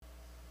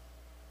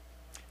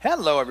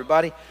Hello,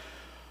 everybody.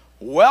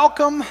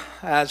 Welcome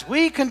as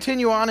we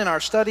continue on in our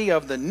study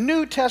of the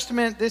New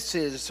Testament. This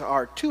is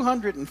our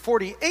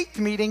 248th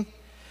meeting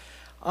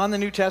on the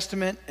New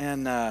Testament,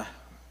 and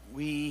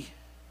we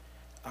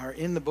are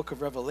in the book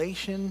of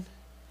Revelation,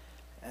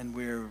 and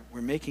we're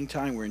making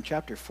time. We're in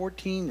chapter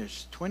 14.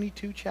 There's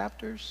 22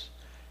 chapters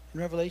in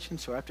Revelation,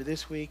 so after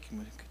this week,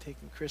 and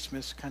taking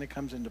Christmas kind of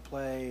comes into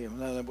play, and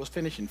we'll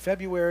finish in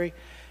February,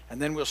 and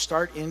then we'll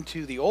start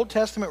into the Old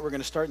Testament. We're going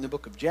to start in the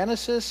book of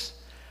Genesis.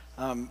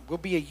 We'll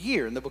be a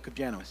year in the book of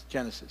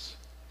Genesis,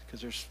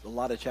 because there's a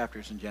lot of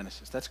chapters in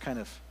Genesis. That's kind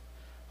of,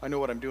 I know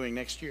what I'm doing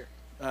next year.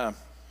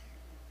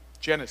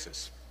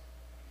 Genesis.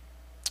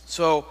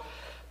 So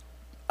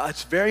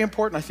it's very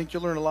important. I think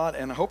you'll learn a lot,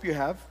 and I hope you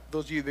have,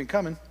 those of you who've been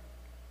coming.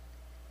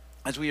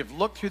 As we have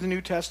looked through the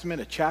New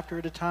Testament a chapter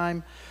at a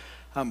time,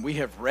 we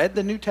have read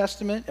the New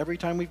Testament every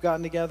time we've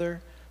gotten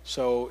together.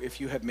 So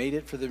if you have made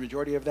it for the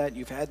majority of that,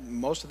 you've had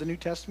most of the New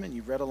Testament,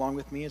 you've read along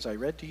with me as I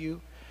read to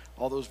you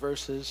all those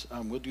verses.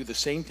 We'll do the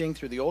same thing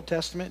through the Old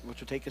Testament,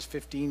 which will take us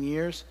 15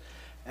 years.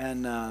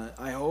 And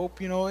I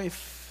hope,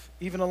 if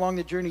even along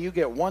the journey you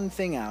get one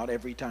thing out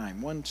every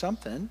time,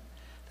 something,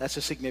 that's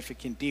a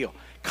significant deal.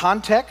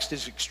 Context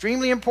is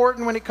extremely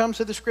important when it comes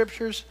to the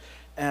Scriptures,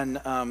 and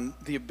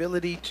the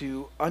ability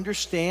to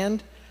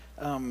understand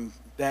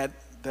that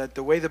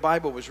the way the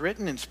Bible was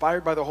written,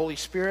 inspired by the Holy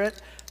Spirit,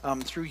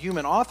 through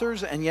human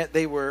authors, and yet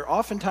they were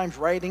oftentimes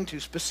writing to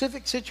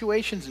specific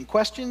situations and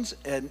questions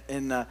and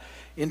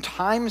in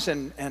times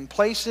and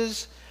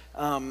places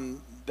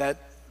that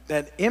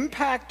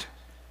impact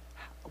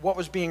what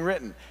was being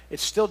written.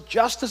 It's still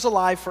just as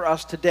alive for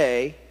us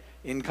today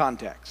in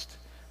context.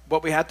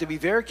 What we have to be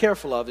very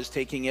careful of is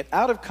taking it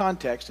out of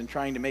context and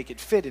trying to make it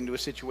fit into a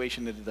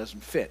situation that it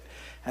doesn't fit.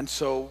 And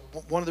so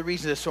one of the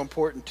reasons it's so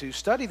important to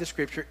study the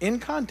Scripture in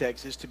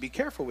context is to be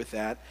careful with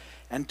that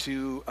and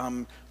to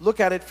look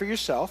at it for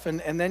yourself,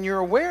 and then you're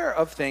aware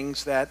of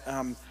things that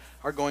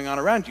are going on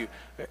around you.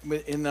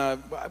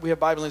 We have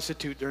Bible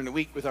Institute during the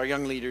week with our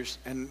young leaders,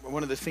 and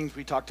one of the things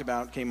we talked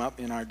about came up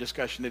in our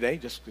discussion today,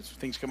 just because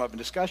things come up in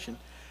discussion.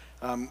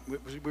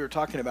 We were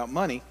talking about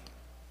money,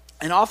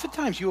 and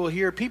oftentimes you will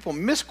hear people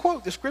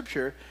misquote the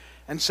Scripture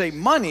and say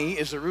money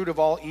is the root of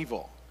all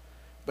evil.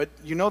 But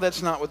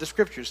that's not what the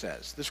Scripture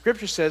says. The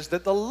Scripture says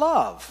that the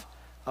love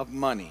of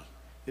money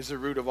is the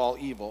root of all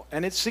evil,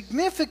 and it's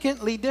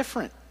significantly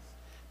different.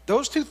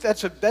 Those two,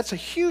 that's a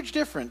huge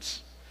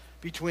difference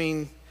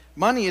between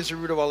money is the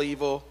root of all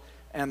evil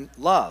and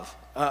love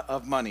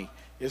of money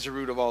is the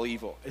root of all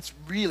evil. It's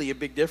really a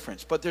big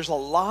difference. But there's a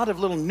lot of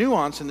little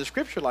nuance in the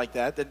Scripture like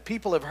that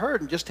people have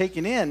heard and just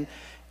taken in,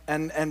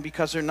 and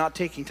because they're not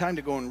taking time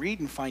to go and read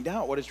and find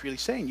out what it's really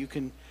saying, you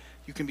can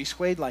be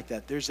swayed like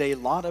that. There's a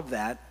lot of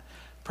that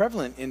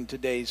prevalent in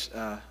today's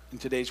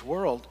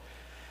world.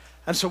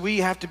 And so we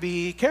have to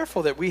be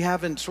careful that we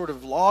haven't sort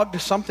of logged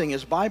something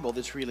as Bible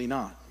that's really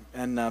not.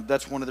 And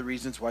that's one of the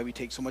reasons why we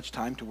take so much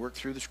time to work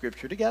through the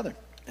Scripture together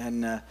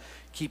and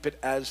keep it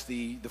as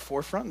the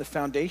forefront and the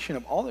foundation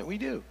of all that we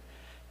do.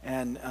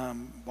 And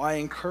why I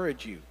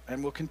encourage you,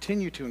 and will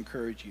continue to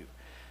encourage you,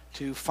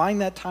 to find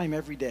that time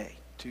every day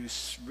to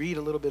read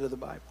a little bit of the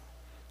Bible.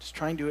 Just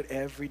try and do it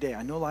every day.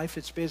 I know life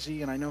is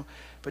busy,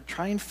 but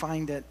try and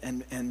find it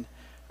and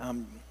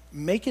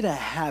make it a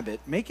habit.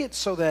 Make it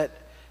so that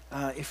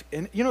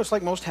it's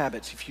like most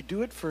habits. If you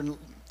do it for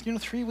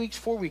 3 weeks,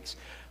 4 weeks,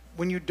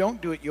 when you don't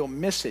do it, you'll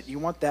miss it. You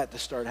want that to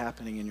start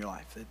happening in your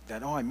life.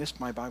 I missed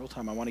my Bible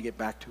time. I want to get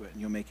back to it,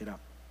 and you'll make it up.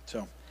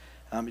 So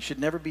it should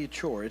never be a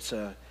chore. It's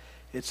a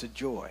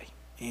joy.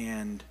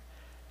 And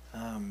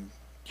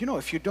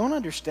if you don't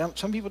understand,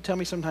 some people tell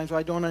me sometimes, well,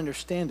 I don't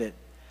understand it.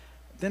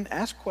 Then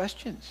ask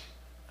questions.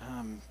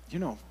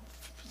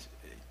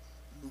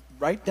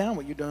 Write down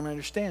what you don't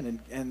understand,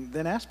 and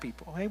then ask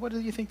people, hey, what do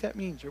you think that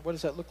means, or what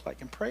does that look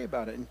like, and pray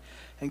about it,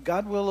 and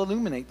God will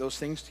illuminate those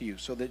things to you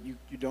so that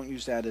you don't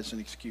use that as an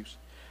excuse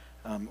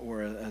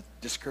or a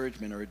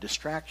discouragement or a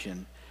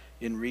distraction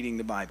in reading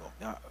the Bible.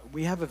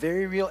 We have a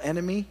very real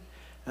enemy,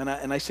 and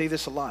I say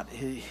this a lot.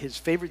 His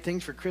favorite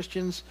things for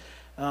Christians,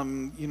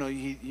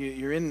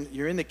 you're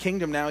in the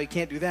kingdom now, he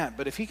can't do that,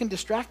 but if he can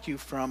distract you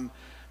from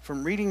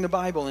reading the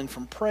Bible and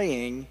from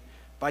praying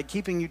by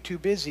keeping you too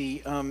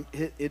busy,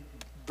 it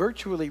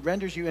virtually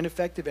renders you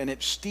ineffective, and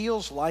it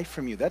steals life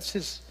from you.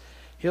 That's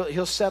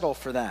he'll settle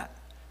for that.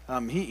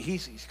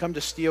 He's come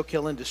to steal,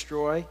 kill, and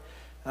destroy.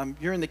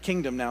 You're in the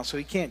kingdom now, so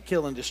he can't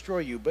kill and destroy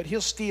you, but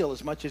he'll steal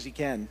as much as he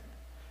can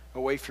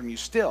away from you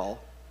still,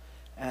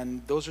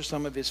 and those are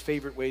some of his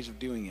favorite ways of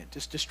doing it.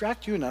 Just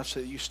distract you enough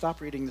so that you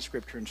stop reading the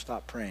Scripture and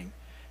stop praying,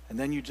 and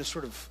then you just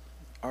sort of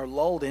are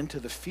lulled into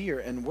the fear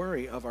and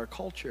worry of our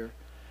culture,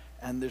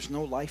 and there's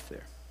no life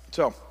there.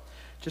 So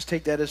just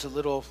take that as a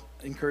little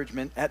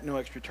encouragement at no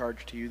extra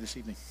charge to you this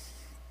evening.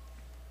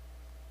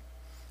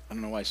 I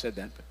don't know why I said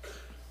that, but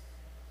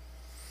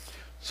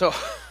so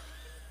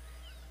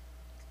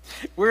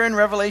we're in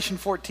Revelation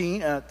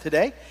 14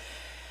 today.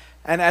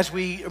 And as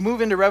we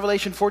move into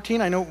Revelation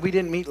 14, I know we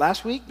didn't meet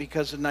last week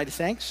because of the Night of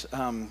Thanks.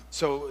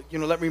 So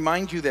let me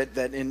remind you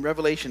that in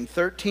Revelation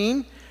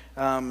 13,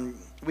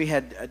 we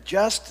had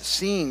just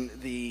seen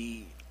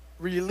the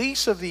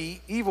release of the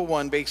evil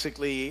one,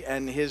 basically,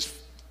 and his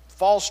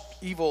false,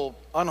 evil,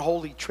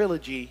 unholy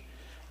trinity,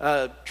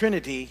 onto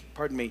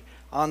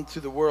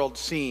the world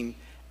scene,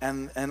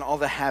 and all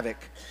the havoc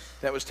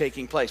that was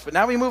taking place. But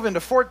now we move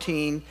into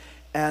 14,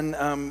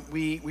 and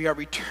we are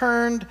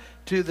returned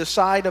to the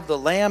side of the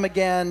Lamb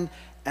again,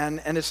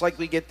 and it's like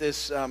we get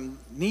this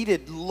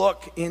needed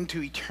look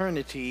into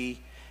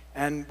eternity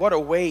and what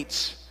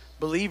awaits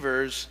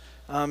believers,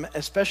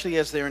 especially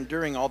as they're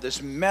enduring all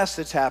this mess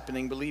that's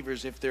happening,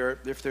 believers, if they're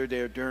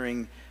there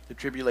during the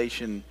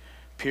tribulation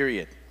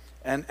period.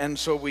 And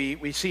so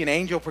we see an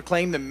angel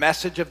proclaim the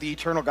message of the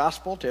eternal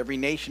gospel to every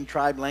nation,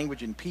 tribe,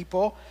 language, and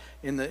people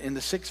in the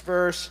 6th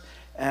verse.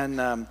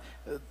 And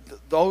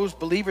those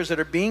believers that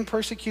are being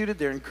persecuted,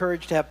 they're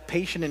encouraged to have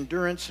patient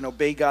endurance and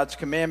obey God's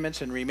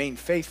commandments and remain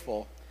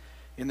faithful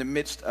in the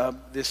midst of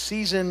this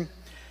season.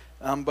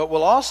 But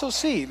we'll also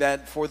see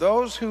that for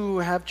those who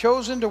have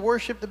chosen to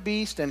worship the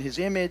beast and his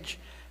image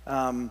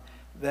and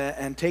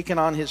taken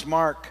on his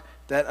mark,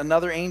 that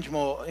another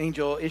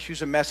angel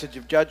issues a message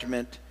of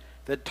judgment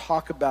that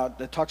talks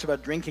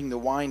about drinking the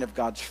wine of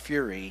God's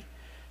fury,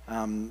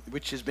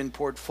 which has been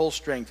poured full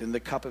strength in the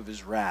cup of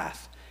his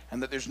wrath,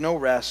 and that there's no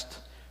rest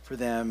for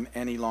them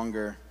any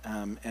longer.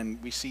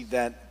 And we see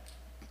that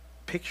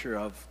picture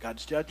of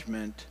God's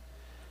judgment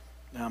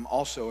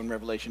also in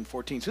Revelation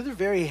 14. So they're a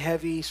very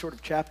heavy sort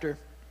of chapter.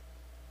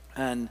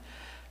 And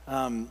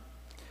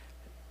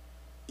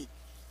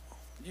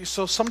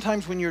so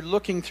sometimes when you're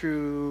looking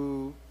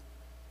through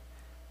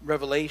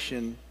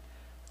Revelation,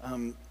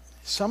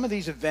 some of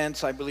these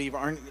events, I believe,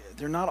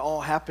 they're not all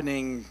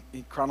happening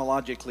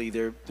chronologically.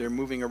 They're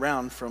moving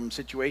around from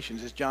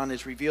situations as John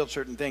has revealed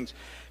certain things.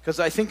 Because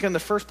I think in the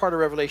first part of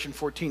Revelation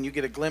 14, you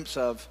get a glimpse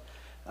of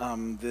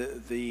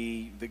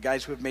the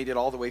guys who have made it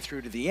all the way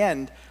through to the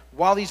end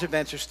while these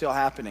events are still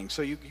happening.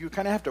 So you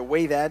kind of have to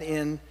weigh that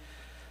in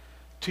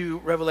to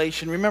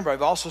Revelation. Remember,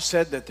 I've also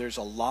said that there's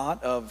a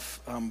lot of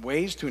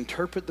ways to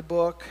interpret the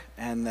book,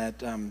 and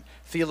that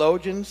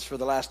theologians for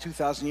the last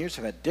 2,000 years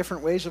have had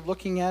different ways of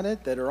looking at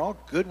it that are all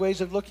good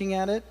ways of looking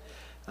at it,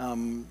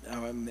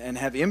 and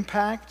have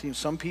impact.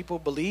 Some people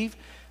believe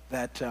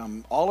that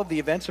all of the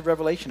events of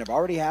Revelation have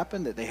already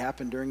happened, that they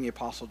happened during the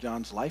Apostle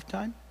John's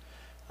lifetime.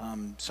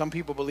 Some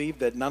people believe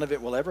that none of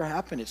it will ever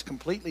happen. It's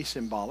completely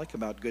symbolic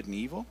about good and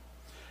evil.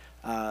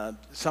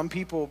 Some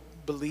people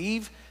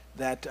believe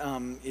that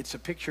it's a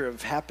picture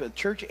of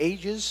church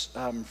ages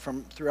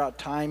from throughout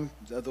time.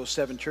 Those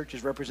 7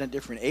 churches represent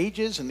different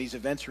ages, and these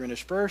events are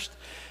interspersed.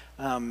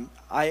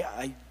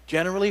 I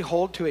generally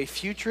hold to a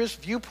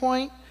futurist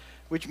viewpoint,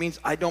 which means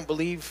I don't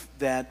believe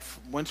that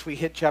once we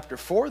hit chapter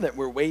 4 that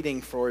we're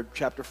waiting for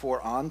chapter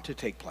 4 on to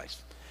take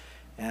place.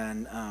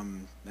 And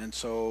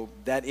so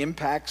that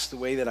impacts the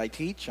way that I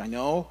teach, I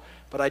know,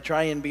 but I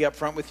try and be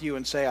upfront with you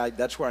and say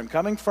that's where I'm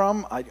coming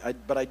from,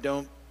 but I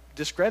don't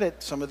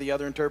discredit some of the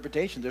other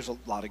interpretations. There's a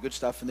lot of good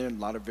stuff in there, and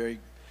a lot of a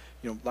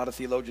lot of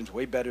theologians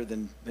way better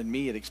than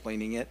me at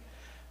explaining it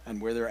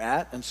and where they're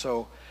at. And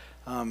so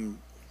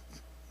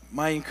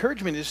my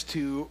encouragement is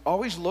to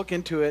always look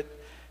into it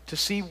to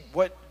see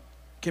what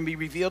can be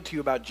revealed to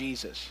you about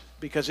Jesus,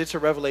 because it's a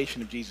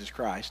revelation of Jesus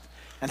Christ,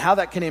 and how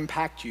that can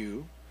impact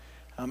you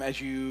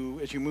as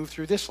you move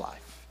through this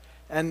life.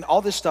 And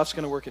all this stuff's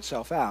going to work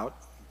itself out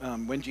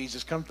when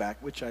Jesus comes back,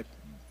 which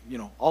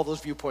all those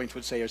viewpoints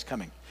would say is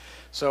coming.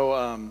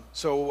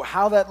 So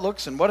how that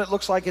looks and what it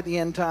looks like at the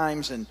end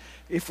times, and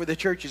if the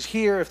church is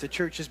here, if the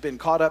church has been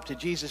caught up to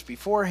Jesus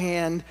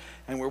beforehand,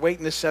 and we're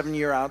waiting this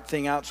 7-year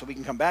thing out so we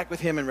can come back with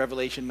him in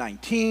Revelation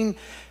 19,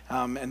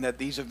 and that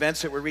these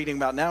events that we're reading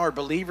about now are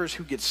believers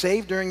who get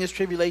saved during this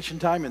tribulation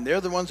time, and they're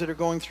the ones that are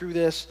going through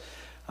this.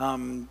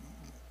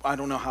 I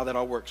don't know how that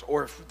all works,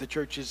 or if the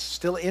church is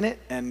still in it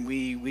and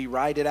we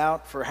ride it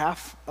out for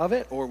half of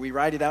it, or we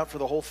ride it out for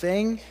the whole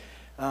thing.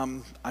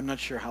 I'm not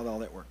sure how all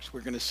that works.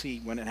 We're going to see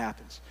when it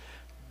happens.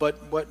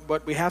 But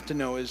what we have to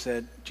know is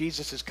that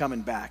Jesus is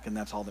coming back, and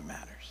that's all that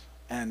matters.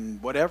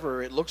 And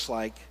whatever it looks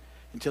like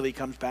until he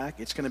comes back,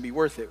 it's going to be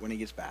worth it when he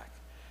gets back.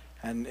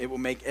 And it will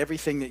make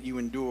everything that you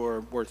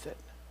endure worth it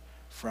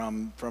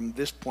from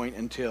this point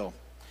until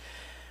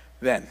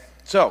then.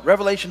 So,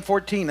 Revelation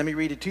 14, let me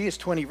read it to you. It's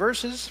 20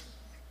 verses.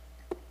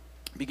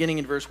 Beginning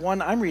in verse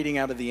 1, I'm reading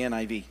out of the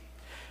NIV.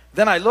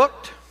 Then I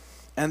looked,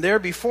 and there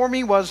before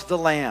me was the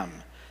Lamb,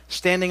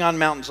 standing on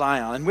Mount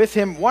Zion, and with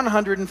him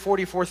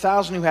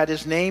 144,000 who had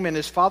his name and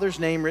his Father's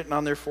name written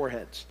on their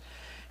foreheads.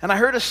 And I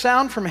heard a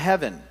sound from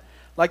heaven,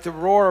 like the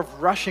roar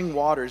of rushing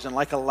waters and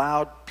like a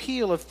loud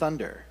peal of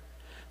thunder.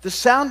 The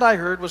sound I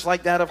heard was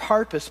like that of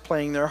harpists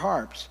playing their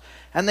harps.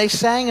 And they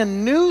sang a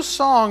new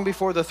song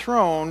before the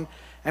throne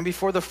and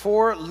before the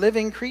 4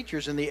 living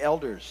creatures and the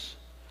elders.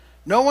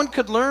 No one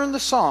could learn the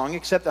song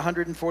except the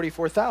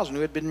 144,000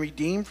 who had been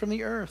redeemed from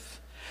the earth.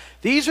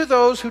 These are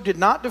those who did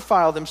not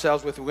defile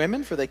themselves with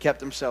women, for they kept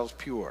themselves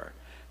pure.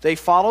 They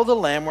follow the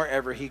Lamb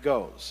wherever he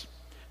goes.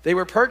 They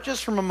were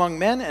purchased from among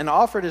men and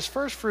offered as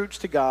first fruits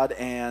to God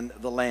and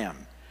the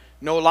Lamb.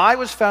 No lie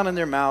was found in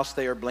their mouths.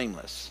 They are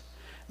blameless.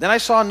 Then I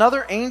saw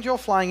another angel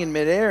flying in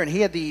midair, and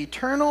he had the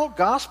eternal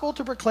gospel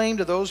to proclaim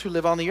to those who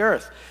live on the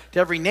earth, to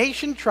every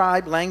nation,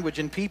 tribe, language,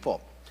 and people.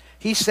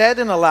 He said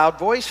in a loud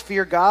voice,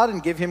 "Fear God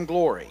and give him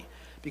glory,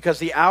 because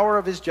the hour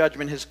of his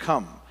judgment has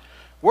come.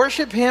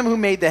 Worship him who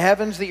made the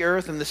heavens, the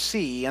earth, and the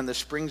sea, and the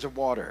springs of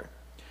water."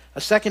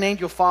 A second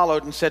angel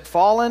followed and said,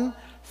 "Fallen,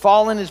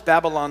 fallen is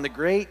Babylon the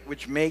Great,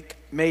 which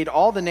made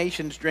all the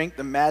nations drink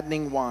the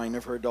maddening wine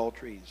of her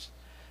adulteries."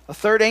 A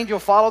third angel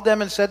followed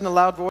them and said in a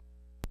loud voice,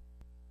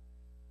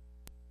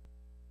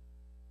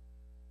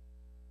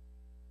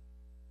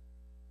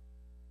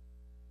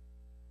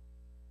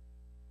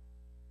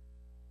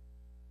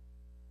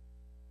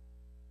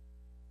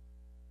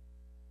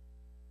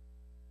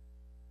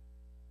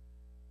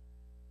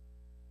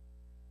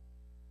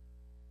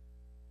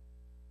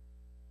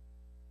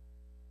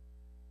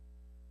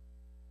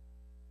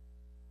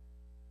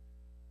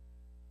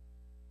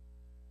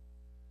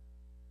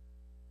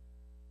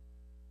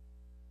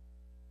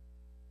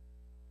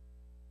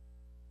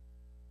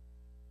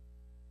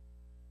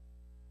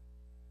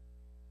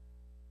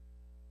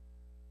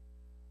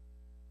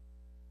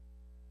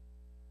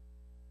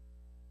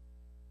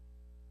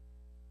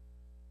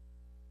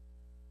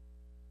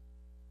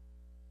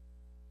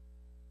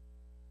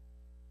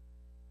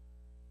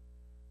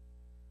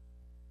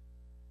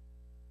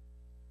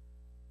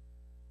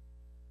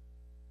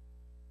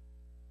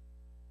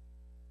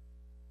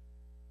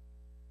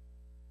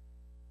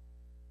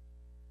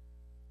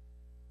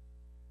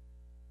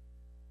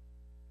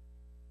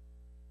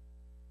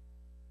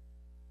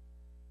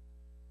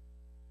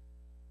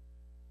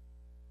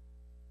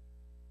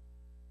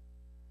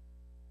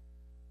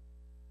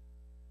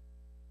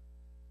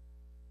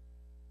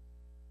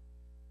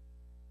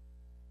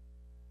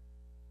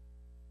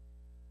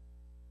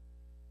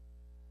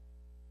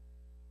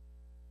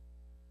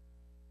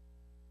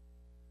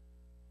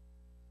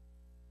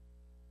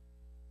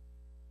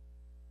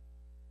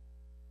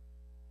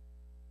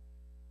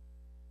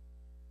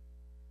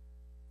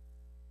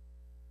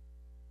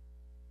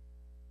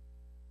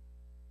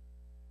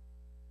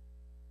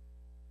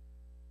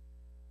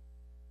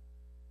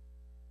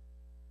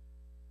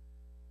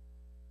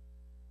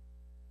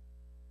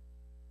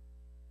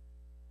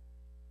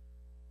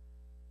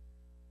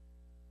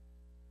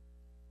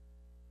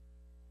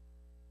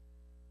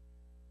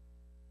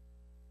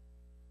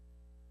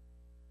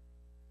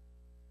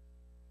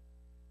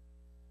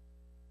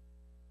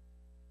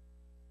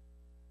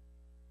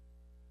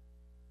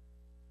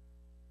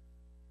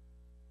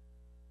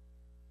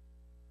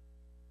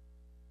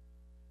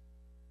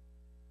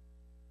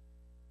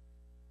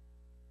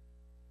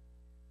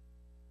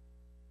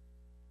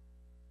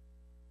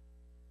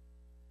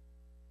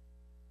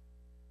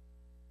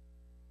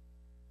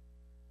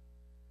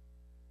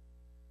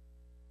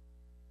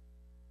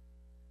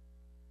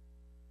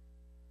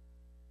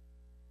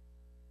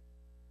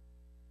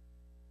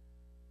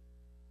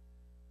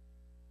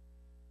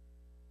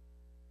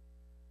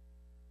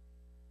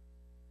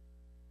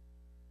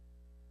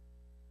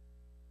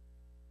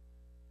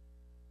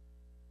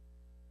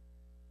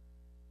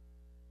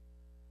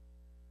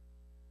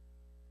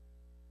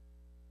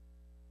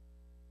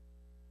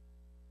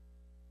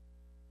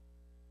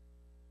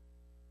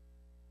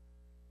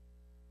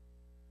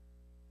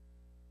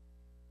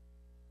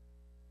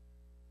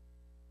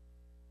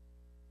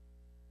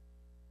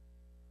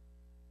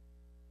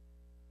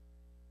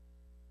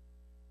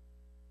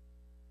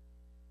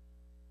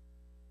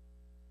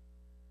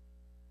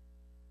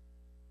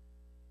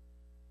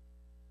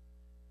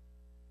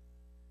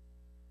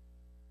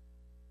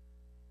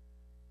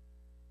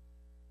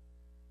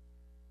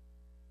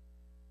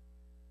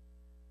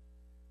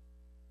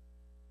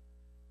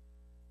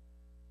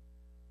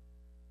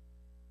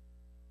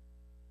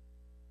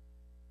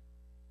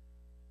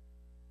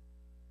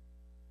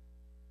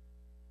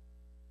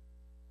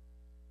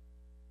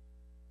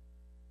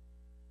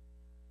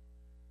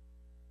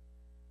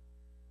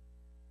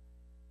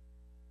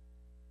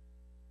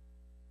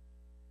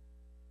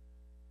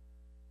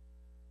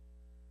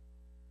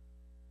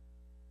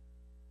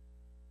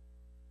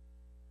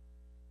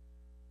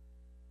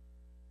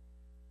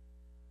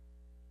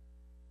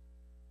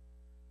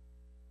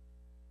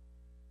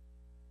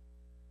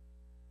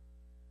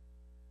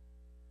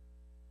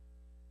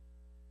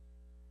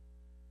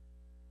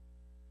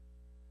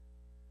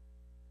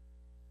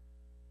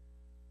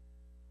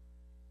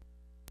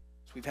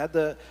 we've had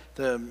the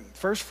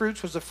first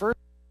fruits was the first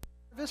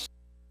harvest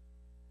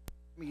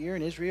year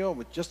in Israel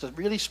with just a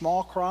really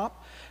small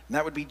crop, and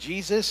that would be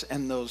Jesus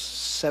and those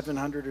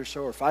 700 or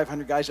so or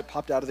 500 guys that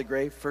popped out of the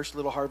grave, first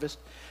little harvest.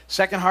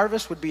 Second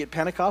harvest would be at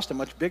Pentecost, a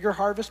much bigger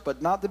harvest,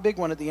 but not the big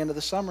one at the end of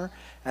the summer.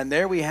 And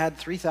there we had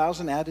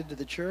 3,000 added to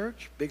the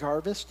church, big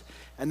harvest.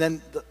 And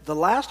then the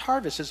last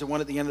harvest is the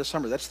one at the end of the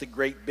summer. That's the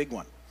great big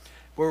one.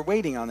 We're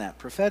waiting on that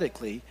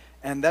prophetically,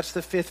 and that's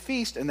the fifth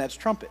feast, and that's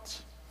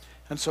trumpets.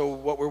 And so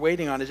what we're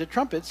waiting on is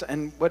trumpets,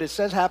 and what it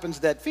says happens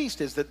at that feast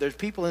is that there's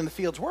people in the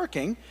fields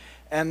working,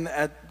 and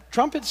at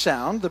trumpet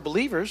sound, the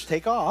believers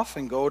take off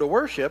and go to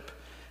worship,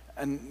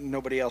 and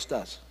nobody else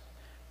does.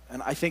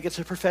 And I think it's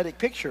a prophetic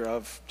picture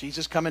of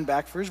Jesus coming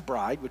back for his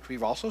bride, which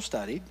we've also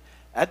studied.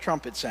 At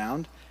trumpet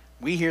sound,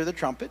 we hear the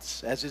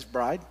trumpets as his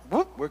bride.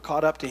 Whoop, we're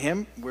caught up to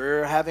him.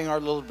 We're having our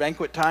little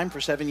banquet time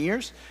for 7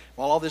 years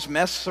while all this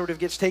mess sort of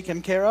gets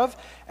taken care of.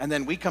 And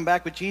then we come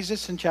back with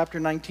Jesus in chapter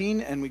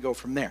 19, and we go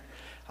from there.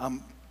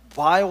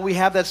 While we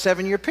have that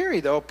 7-year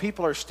period, though,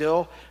 people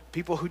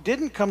who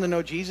didn't come to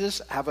know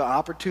Jesus have an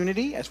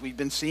opportunity, as we've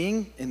been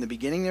seeing in the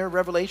beginning there of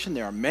Revelation.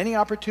 There are many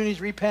opportunities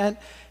to repent,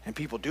 and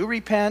people do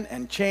repent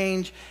and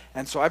change.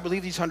 And so I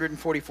believe these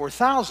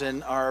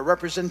 144,000 are a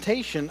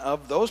representation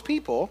of those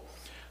people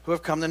who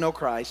have come to know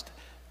Christ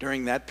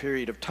during that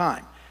period of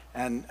time.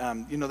 And,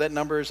 that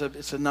number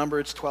it's a number,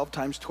 it's 12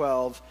 times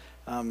 12.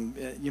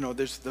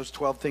 Those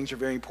 12 things are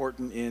very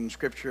important in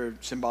Scripture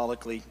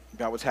symbolically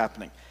about what's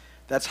happening.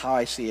 That's how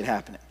I see it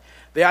happening.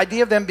 The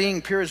idea of them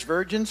being pure as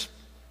virgins,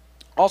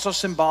 also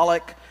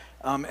symbolic,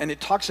 and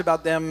it talks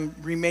about them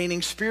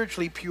remaining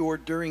spiritually pure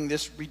during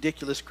this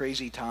ridiculous,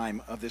 crazy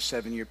time of this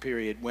 7-year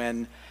period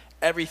when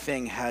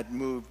everything had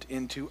moved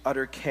into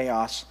utter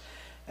chaos.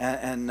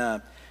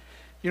 The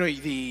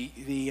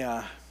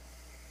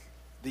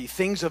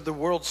things of the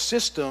world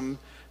system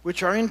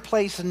which are in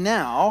place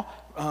now,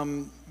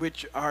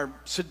 which are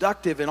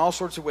seductive in all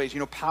sorts of ways,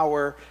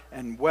 power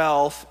and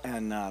wealth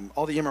and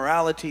all the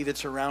immorality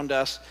that's around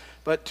us.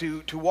 But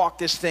to walk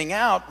this thing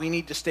out, we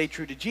need to stay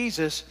true to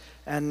Jesus,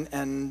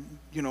 and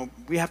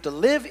we have to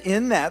live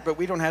in that, but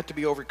we don't have to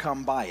be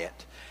overcome by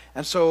it.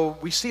 And so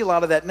we see a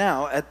lot of that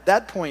now. At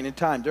that point in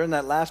time, during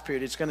that last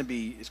period, it's going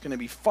to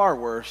be far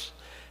worse.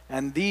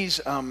 And these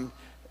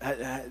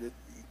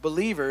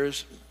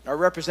believers are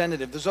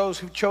representative. There's those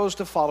who chose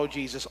to follow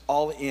Jesus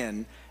all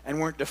in and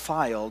weren't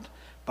defiled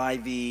by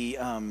the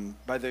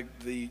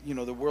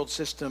world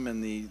system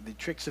and the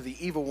tricks of the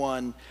evil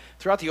one.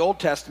 Throughout the Old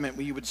Testament,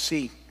 we would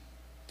see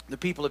the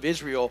people of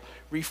Israel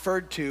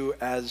referred to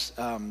as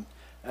a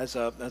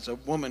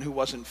woman who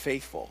wasn't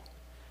faithful,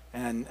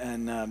 and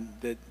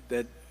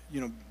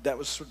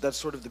that's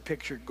sort of the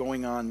picture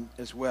going on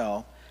as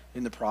well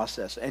in the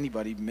process.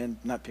 Anybody, men,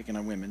 not picking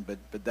on women,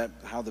 but that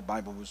how the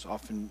Bible was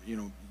often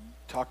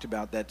talked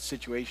about that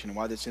situation and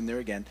why that's in there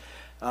again.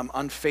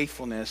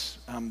 Unfaithfulness.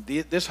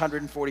 This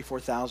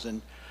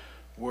 144,000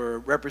 were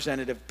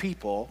representative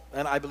people,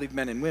 and I believe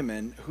men and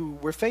women who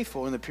were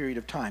faithful in the period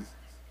of time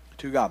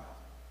to God.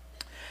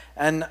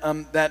 And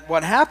that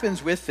what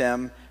happens with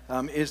them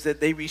is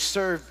that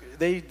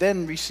they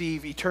then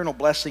receive eternal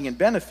blessing and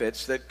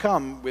benefits that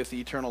come with the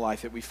eternal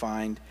life that we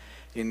find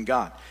in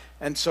God.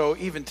 And so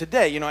even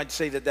today, I'd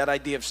say that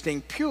idea of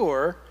staying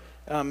pure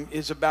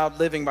is about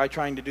living by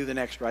trying to do the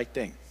next right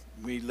thing.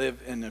 We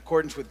live in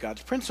accordance with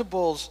God's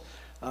principles,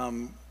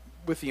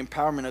 with the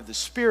empowerment of the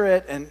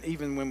Spirit, and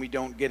even when we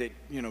don't get it,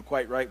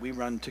 quite right, we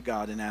run to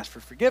God and ask for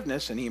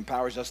forgiveness, and He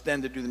empowers us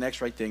then to do the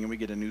next right thing, and we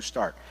get a new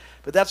start.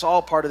 But that's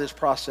all part of this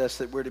process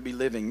that we're to be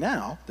living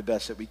now the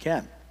best that we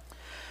can.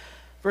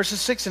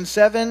 Verses 6 and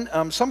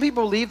 7, some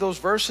people believe those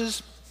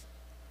verses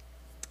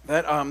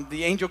that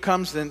the angel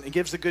comes and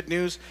gives the good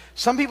news.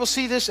 Some people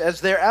see this as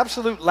their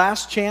absolute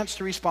last chance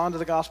to respond to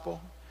the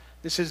gospel.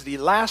 This is the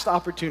last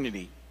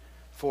opportunity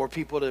for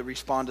people to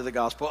respond to the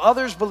gospel.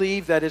 Others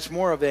believe that it's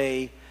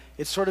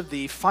it's sort of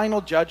the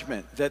final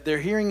judgment, that they're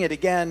hearing it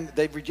again.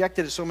 They've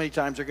rejected it so many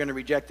times, they're going to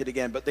reject it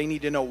again, but they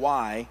need to know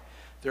why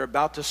they're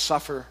about to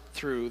suffer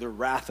through the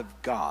wrath of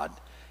God.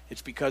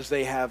 It's because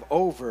they have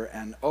over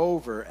and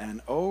over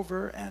and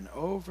over and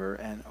over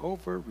and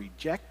over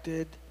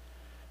rejected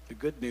the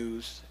good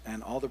news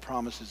and all the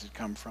promises that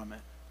come from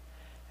it.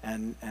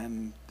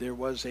 And there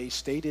was a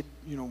stated,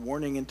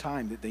 warning in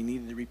time that they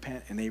needed to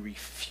repent, and they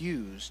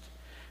refused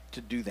to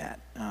do that.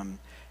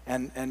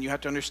 And you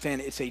have to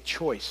understand, it's a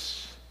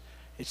choice.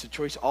 It's a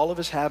choice all of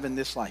us have in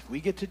this life. We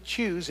get to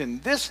choose in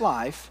this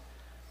life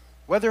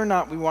whether or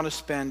not we want to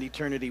spend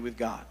eternity with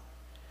God.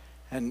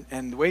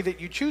 And the way that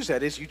you choose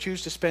that is you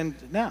choose to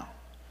spend now.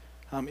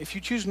 If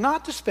you choose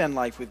not to spend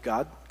life with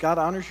God, God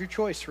honors your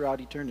choice throughout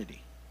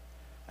eternity.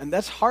 And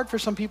that's hard for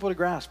some people to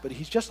grasp, but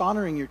He's just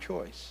honoring your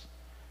choice.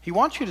 He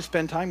wants you to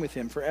spend time with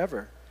Him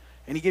forever.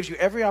 And He gives you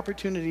every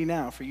opportunity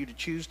now for you to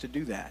choose to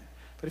do that.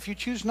 But if you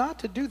choose not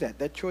to do that,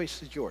 that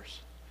choice is yours.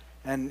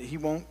 And He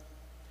won't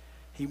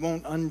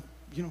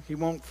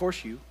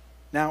force you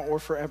now or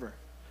forever.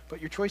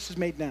 But your choice is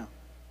made now.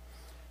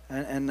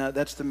 And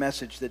that's the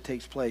message that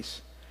takes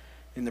place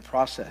in the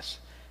process.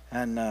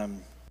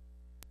 And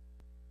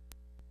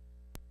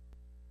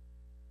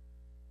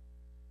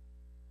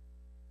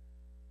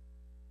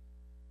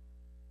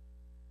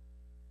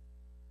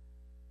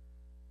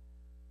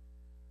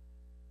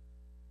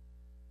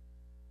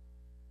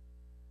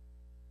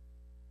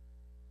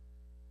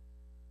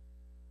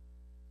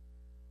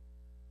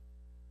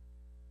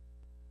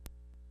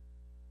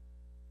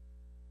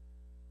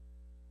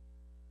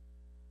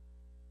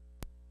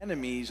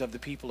enemies of the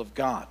people of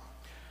God.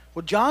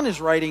 Well, John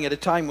is writing at a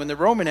time when the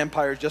Roman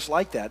Empire is just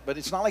like that, but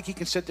it's not like he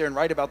can sit there and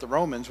write about the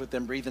Romans with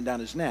them breathing down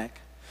his neck,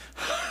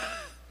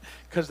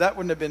 because that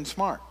wouldn't have been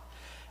smart.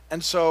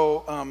 And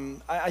so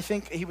I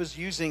think he was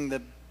using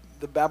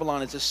the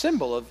Babylon is a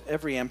symbol of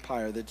every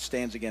empire that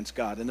stands against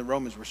God, and the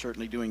Romans were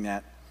certainly doing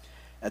that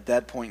at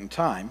that point in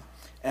time.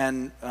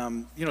 And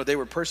they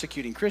were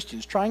persecuting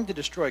Christians, trying to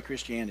destroy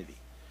Christianity.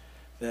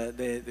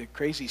 The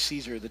crazy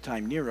Caesar at the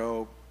time,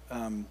 Nero,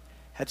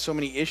 had so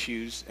many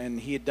issues, and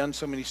he had done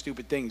so many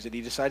stupid things that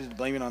he decided to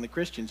blame it on the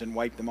Christians and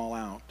wipe them all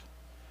out,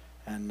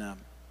 and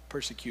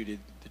persecuted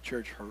the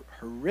church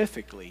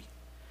horrifically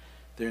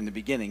there in the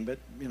beginning. But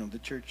the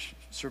church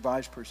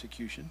survives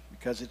persecution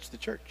because it's the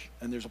church,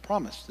 and there's a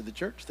promise to the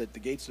church that the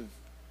gates of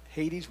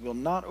Hades will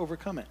not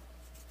overcome it,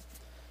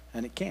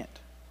 and it can't,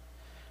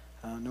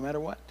 no matter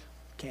what.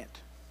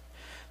 Can't.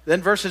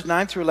 Then verses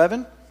 9 through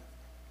 11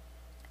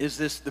 is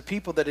this: the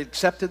people that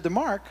accepted the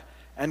mark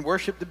and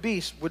worshiped the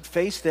beast would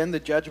face then the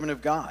judgment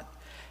of God.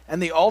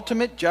 And the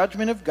ultimate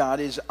judgment of God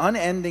is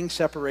unending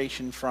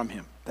separation from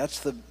him. That's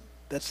the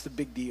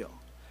big deal.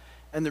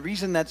 And the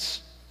reason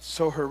that's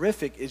so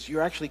horrific is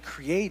you're actually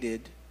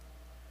created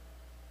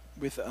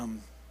with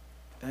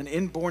an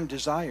inborn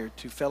desire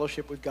to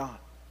fellowship with God.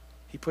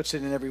 He puts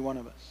it in every one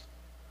of us.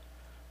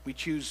 We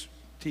choose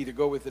to either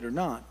go with it or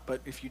not, but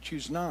if you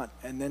choose not,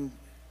 and then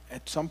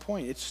at some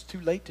point it's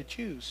too late to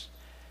choose,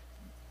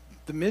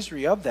 the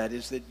misery of that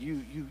is that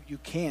you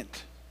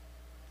can't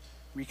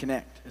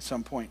reconnect at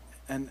some point.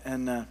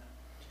 And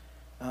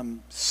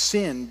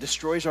sin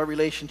destroys our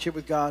relationship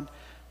with God,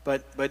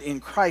 but in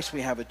Christ we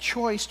have a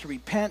choice to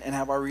repent and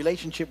have our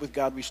relationship with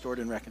God restored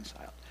and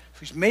reconciled. So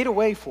he's made a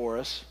way for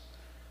us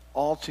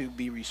all to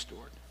be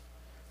restored.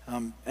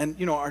 And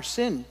our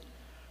sin,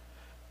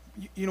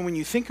 when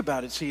you think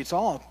about it, see, it's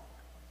all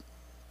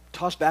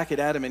tossed back at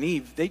Adam and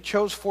Eve. They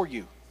chose for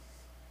you.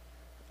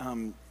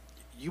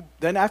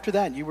 Then after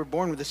that, you were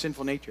born with a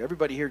sinful nature.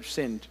 Everybody here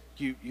sinned.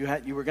 You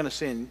were going to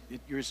sin.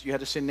 You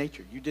had a sin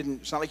nature. You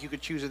didn't. It's not like you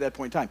could choose at that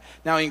point in time.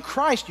 Now in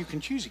Christ, you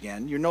can choose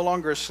again. You're no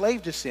longer a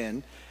slave to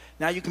sin.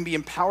 Now you can be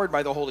empowered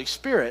by the Holy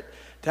Spirit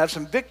to have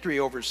some victory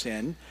over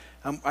sin.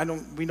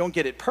 We don't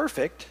get it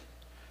perfect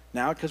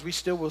now because we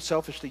still will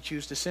selfishly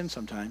choose to sin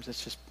sometimes.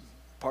 That's just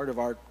part of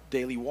our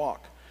daily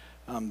walk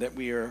that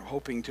we are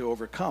hoping to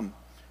overcome.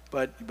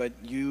 But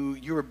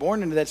you were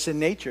born into that sin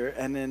nature,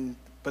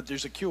 but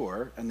there's a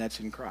cure, and that's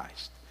in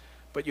Christ.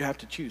 But you have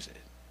to choose it.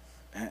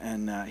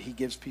 And he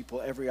gives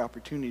people every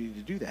opportunity to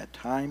do that,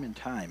 time and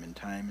time and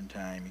time and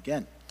time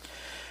again.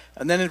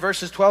 And then in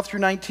verses 12 through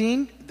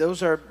 19,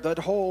 those are that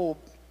whole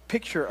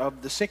picture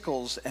of the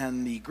sickles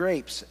and the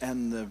grapes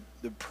and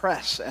the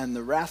press and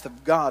the wrath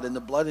of God and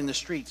the blood in the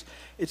streets.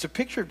 It's a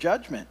picture of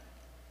judgment.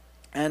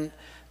 And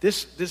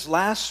this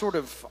last sort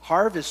of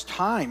harvest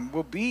time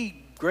will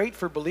be great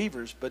for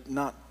believers, but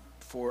not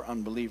for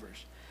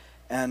unbelievers.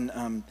 And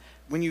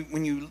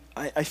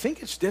I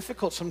think it's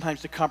difficult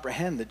sometimes to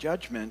comprehend the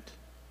judgment,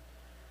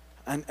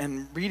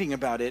 and reading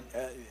about it,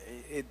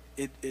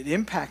 it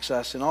impacts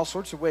us in all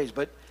sorts of ways.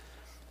 But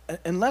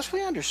unless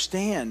we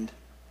understand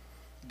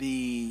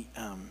the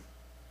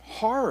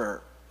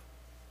horror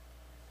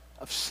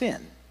of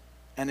sin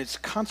and its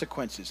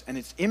consequences and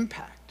its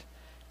impact,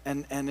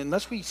 and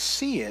unless we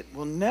see it,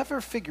 we'll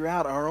never figure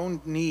out our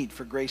own need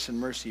for grace and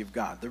mercy of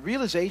God. The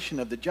realization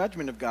of the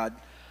judgment of God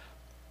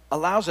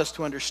allows us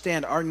to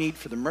understand our need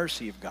for the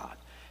mercy of God.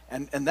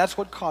 And that's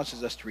what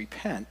causes us to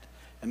repent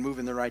and move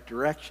in the right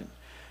direction.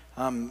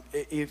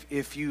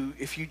 If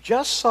you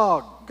just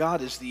saw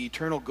God as the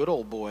eternal good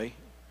old boy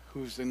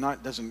he's going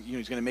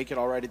to make it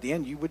all right at the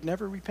end, you would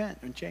never repent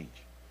and change.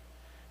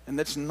 And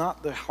that's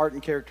not the heart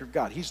and character of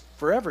God. He's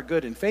forever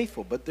good and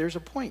faithful, but there's a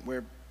point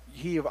where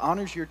he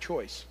honors your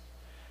choice.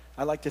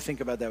 I like to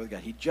think about that with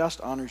God. He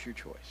just honors your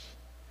choice.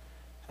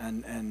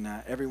 And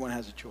everyone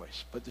has a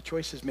choice. But the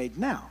choice is made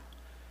now,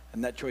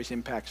 and that choice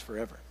impacts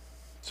forever.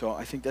 So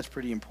I think that's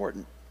pretty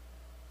important,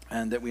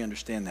 and that we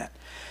understand that.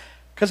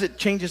 Because it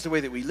changes the way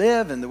that we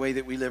live and the way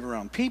that we live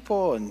around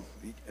people, and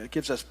it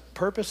gives us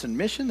purpose and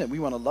mission that we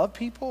want to love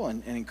people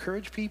and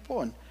encourage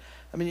people. And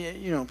I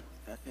mean,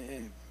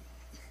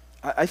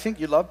 I think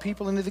you love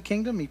people into the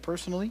kingdom, me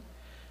personally.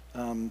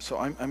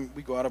 So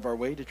we go out of our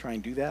way to try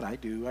and do that. I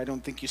do. I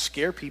don't think you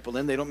scare people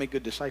in. They don't make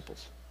good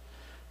disciples.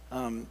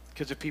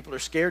 Because if people are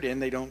scared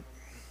in,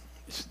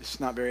 it's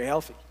not very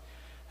healthy.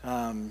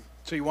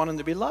 So you want them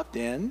to be loved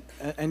in,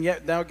 and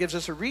yet now it gives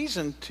us a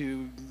reason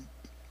to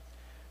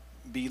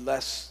be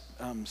less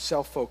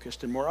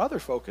self-focused and more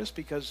other-focused,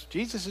 because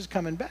Jesus is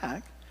coming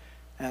back,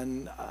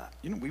 and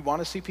we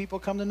want to see people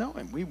come to know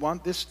him. We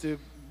want this to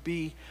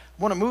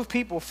want to move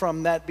people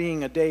from that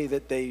being a day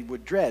that they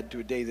would dread to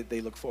a day that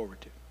they look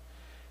forward to.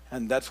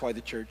 And that's why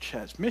the church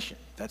has mission.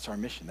 That's our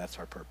mission. That's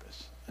our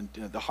purpose. And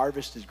the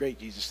harvest is great.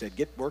 Jesus said,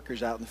 get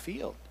workers out in the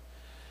field.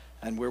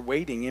 And we're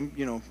waiting,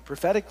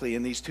 prophetically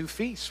in these two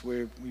feasts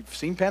where we've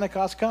seen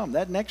Pentecost come.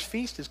 That next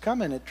feast is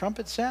coming at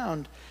trumpet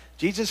sound.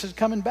 Jesus is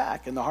coming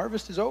back, and the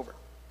harvest is over.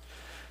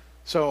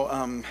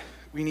 So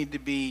we need to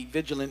be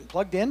vigilant and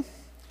plugged in,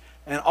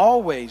 and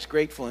always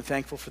grateful and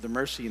thankful for the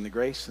mercy and the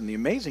grace and the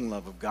amazing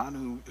love of God,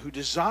 who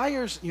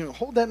desires,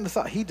 hold that in the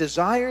thought. He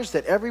desires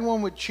that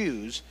everyone would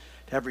choose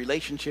to have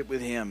relationship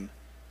with him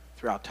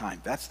throughout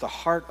time. That's the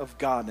heart of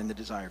God and the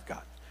desire of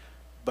God.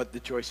 but the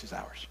choice is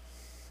ours.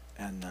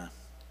 And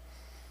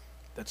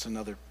that's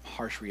another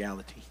harsh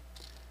reality,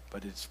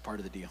 but it's part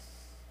of the deal.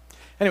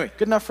 Anyway,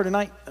 good enough for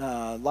tonight.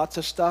 Lots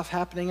of stuff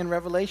happening in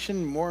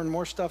Revelation. More and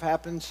more stuff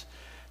happens.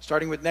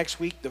 Starting with next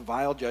week, the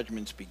vial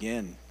judgments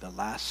begin, the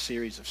last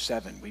series of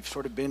 7. We've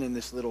sort of been in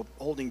this little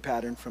holding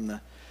pattern from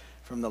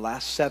the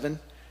last 7.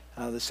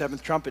 The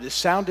 7th trumpet is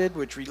sounded,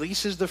 which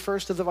releases the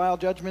first of the vial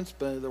judgments.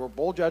 But there were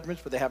bowl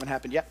judgments, but they haven't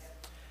happened yet.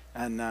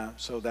 And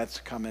so that's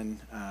coming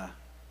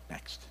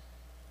next.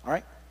 All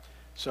right?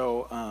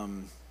 So,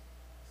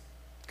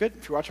 good.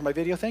 If you're watching my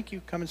video, thank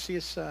you. Come and see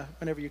us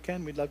whenever you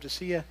can. We'd love to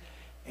see you.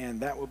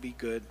 And that will be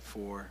good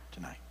for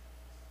tonight.